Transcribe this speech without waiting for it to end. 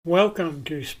Welcome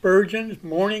to Spurgeon's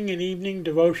Morning and Evening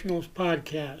Devotionals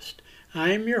podcast.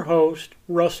 I am your host,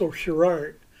 Russell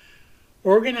Sherrard.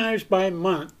 Organized by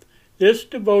month, this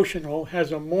devotional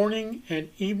has a morning and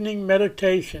evening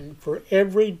meditation for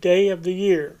every day of the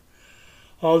year.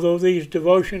 Although these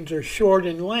devotions are short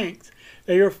in length,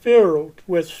 they are filled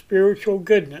with spiritual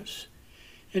goodness.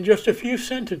 In just a few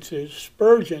sentences,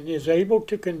 Spurgeon is able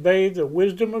to convey the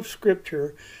wisdom of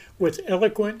Scripture with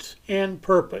eloquence and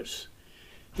purpose.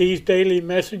 These daily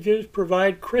messages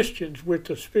provide Christians with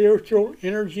the spiritual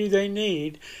energy they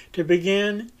need to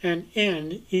begin and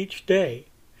end each day.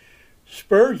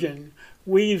 Spurgeon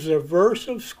weaves a verse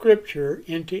of Scripture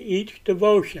into each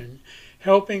devotion,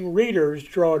 helping readers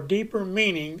draw deeper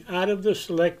meaning out of the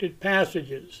selected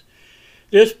passages.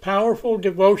 This powerful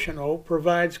devotional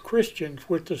provides Christians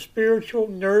with the spiritual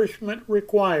nourishment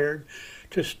required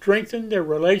to strengthen their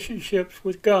relationships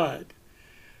with God.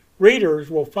 Readers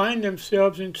will find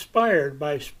themselves inspired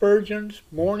by Spurgeon's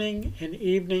morning and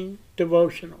evening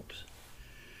devotionals.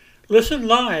 Listen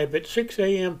live at 6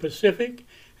 a.m. Pacific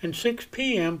and 6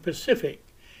 p.m. Pacific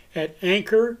at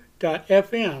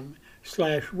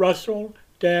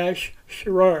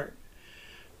anchor.fm/Russell-Sherrard.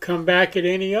 Come back at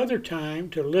any other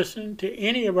time to listen to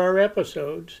any of our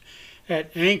episodes at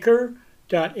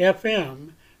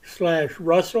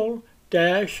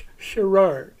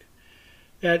anchor.fm/Russell-Sherrard.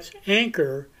 That's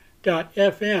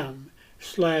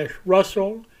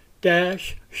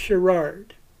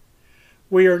anchor.fm/Russell-Sherrard.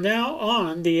 We are now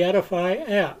on the Edify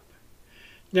app.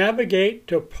 Navigate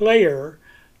to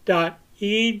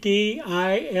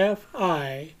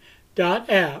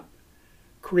player.edifi.app,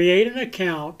 create an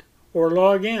account, or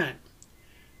log in.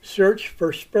 Search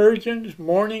for Spurgeon's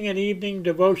Morning and Evening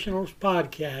Devotionals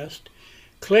podcast,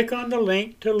 click on the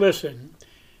link to listen,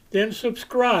 then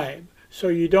subscribe so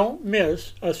you don't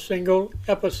miss a single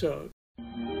episode.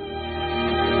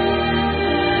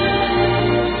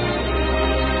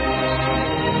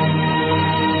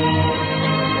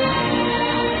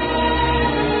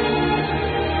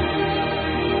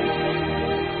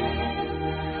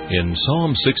 In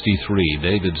Psalm 63,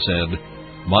 David said,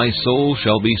 "My soul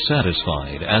shall be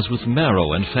satisfied as with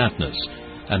marrow and fatness,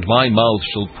 and my mouth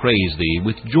shall praise thee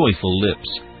with joyful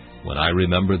lips, when I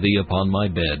remember thee upon my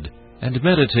bed, and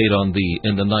meditate on thee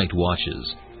in the night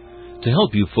watches." To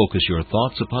help you focus your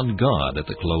thoughts upon God at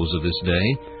the close of this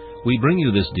day, we bring you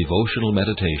this devotional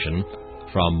meditation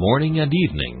from Morning and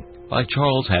Evening by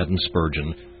Charles Haddon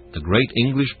Spurgeon, the great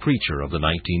English preacher of the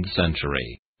 19th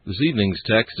century. This evening's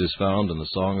text is found in the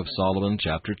Song of Solomon,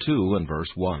 chapter 2, and verse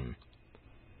 1.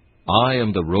 I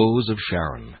am the rose of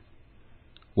Sharon.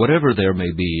 Whatever there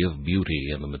may be of beauty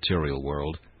in the material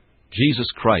world, Jesus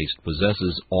Christ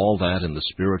possesses all that in the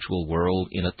spiritual world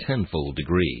in a tenfold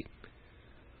degree.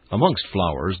 Amongst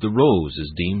flowers, the rose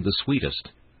is deemed the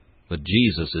sweetest, but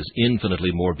Jesus is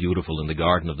infinitely more beautiful in the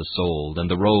garden of the soul than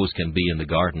the rose can be in the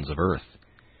gardens of earth.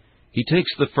 He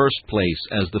takes the first place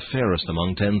as the fairest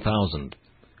among 10,000.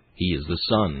 He is the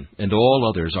sun, and all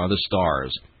others are the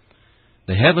stars.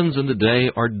 The heavens and the day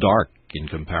are dark in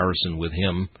comparison with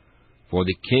him, for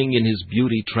the King in his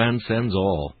beauty transcends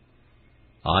all.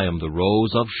 I am the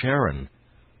rose of Sharon.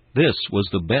 This was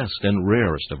the best and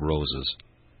rarest of roses.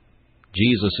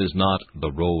 Jesus is not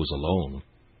the rose alone.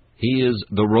 He is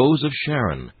the rose of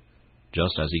Sharon,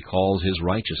 just as he calls his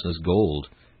righteousness gold,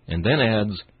 and then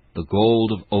adds, the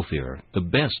gold of Ophir, the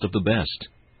best of the best.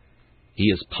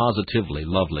 He is positively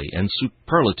lovely and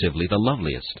superlatively the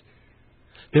loveliest.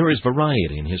 There is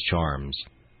variety in his charms.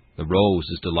 The rose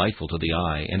is delightful to the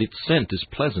eye, and its scent is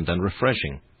pleasant and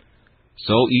refreshing.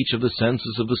 So each of the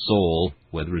senses of the soul,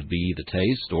 whether it be the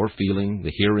taste or feeling,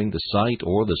 the hearing, the sight,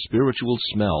 or the spiritual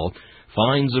smell,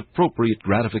 finds appropriate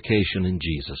gratification in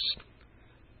Jesus.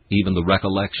 Even the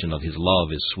recollection of his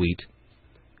love is sweet.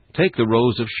 Take the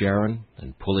rose of Sharon,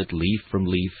 and pull it leaf from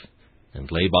leaf, and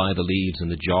lay by the leaves in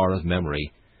the jar of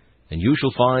memory, and you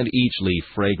shall find each leaf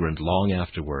fragrant long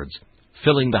afterwards,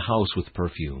 filling the house with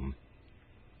perfume.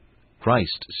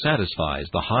 Christ satisfies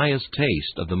the highest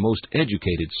taste of the most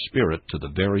educated spirit to the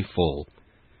very full.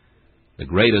 The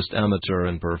greatest amateur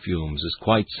in perfumes is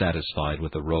quite satisfied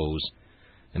with the rose,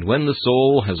 and when the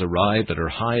soul has arrived at her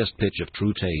highest pitch of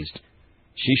true taste,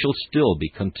 she shall still be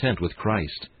content with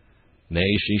Christ.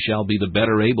 Nay, she shall be the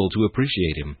better able to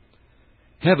appreciate him.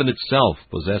 Heaven itself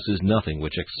possesses nothing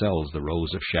which excels the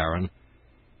rose of Sharon.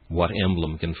 What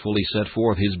emblem can fully set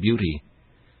forth his beauty?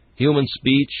 Human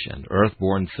speech and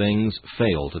earth-born things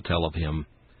fail to tell of him.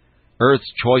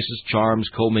 Earth's choicest charms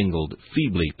commingled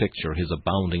feebly picture his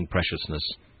abounding preciousness.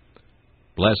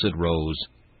 Blessed rose,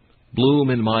 bloom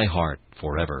in my heart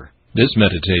forever. This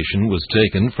meditation was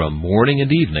taken from Morning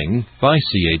and Evening by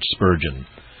C.H. Spurgeon.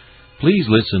 Please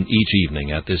listen each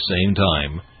evening at this same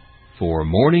time for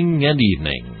Morning and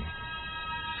Evening.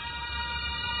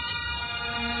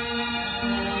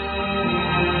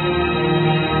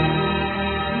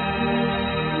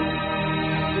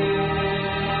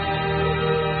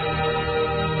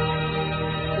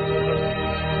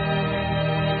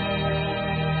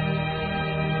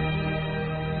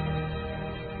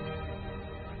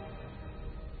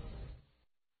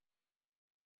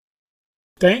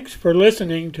 Thanks for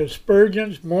listening to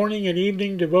Spurgeon's Morning and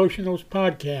Evening Devotionals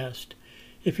podcast.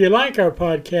 If you like our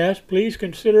podcast, please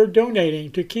consider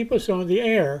donating to keep us on the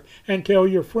air and tell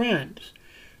your friends.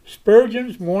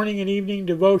 Spurgeon's Morning and Evening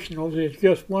Devotionals is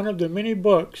just one of the many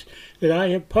books that I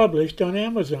have published on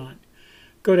Amazon.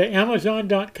 Go to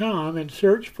Amazon.com and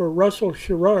search for Russell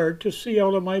Sherrard to see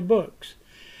all of my books.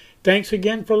 Thanks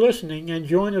again for listening, and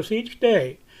join us each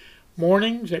day,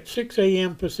 mornings at 6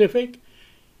 a.m. Pacific,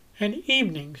 and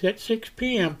evenings at 6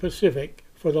 p.m. Pacific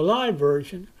for the live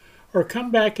version, or come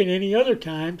back at any other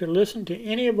time to listen to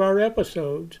any of our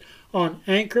episodes on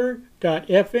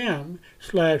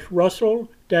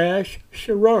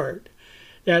anchor.fm/Russell-Sherrard.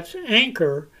 That's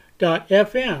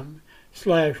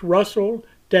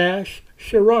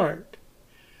anchor.fm/Russell-Sherrard.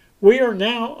 We are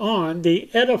now on the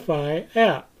Edify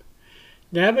app.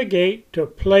 Navigate to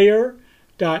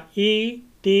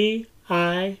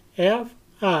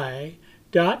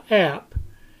player.edifi.app.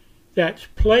 That's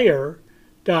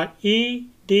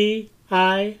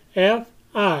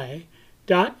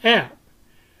player.edifi.app.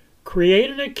 Create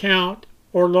an account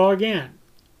or log in.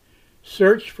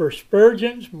 Search for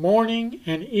Spurgeon's Morning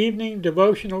and Evening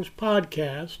Devotionals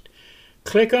podcast.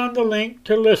 Click on the link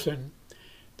to listen,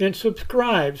 then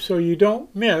subscribe so you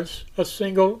don't miss a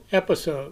single episode.